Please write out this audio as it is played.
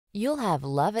You'll have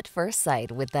love at first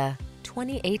sight with the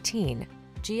 2018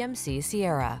 GMC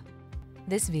Sierra.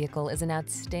 This vehicle is an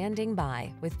outstanding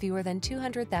buy with fewer than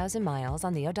 200,000 miles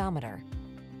on the odometer.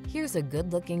 Here's a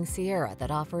good-looking Sierra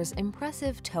that offers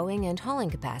impressive towing and hauling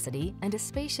capacity and a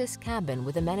spacious cabin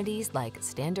with amenities like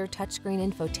standard touchscreen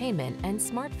infotainment and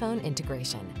smartphone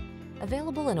integration.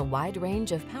 Available in a wide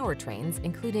range of powertrains,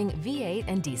 including V8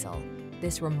 and diesel,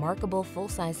 this remarkable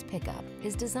full-size pickup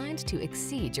is designed to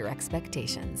exceed your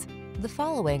expectations. The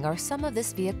following are some of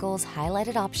this vehicle's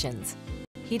highlighted options: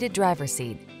 heated driver's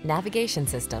seat, navigation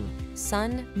system,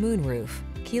 sun, moonroof,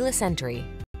 keyless entry,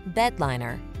 bed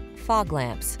liner, fog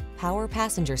lamps, power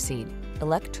passenger seat,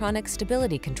 electronic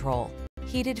stability control,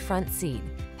 heated front seat,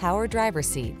 power driver's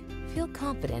seat. Feel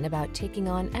confident about taking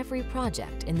on every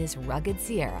project in this rugged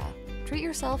Sierra. Treat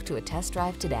yourself to a test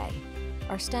drive today.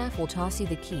 Our staff will toss you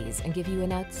the keys and give you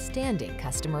an outstanding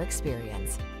customer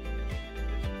experience.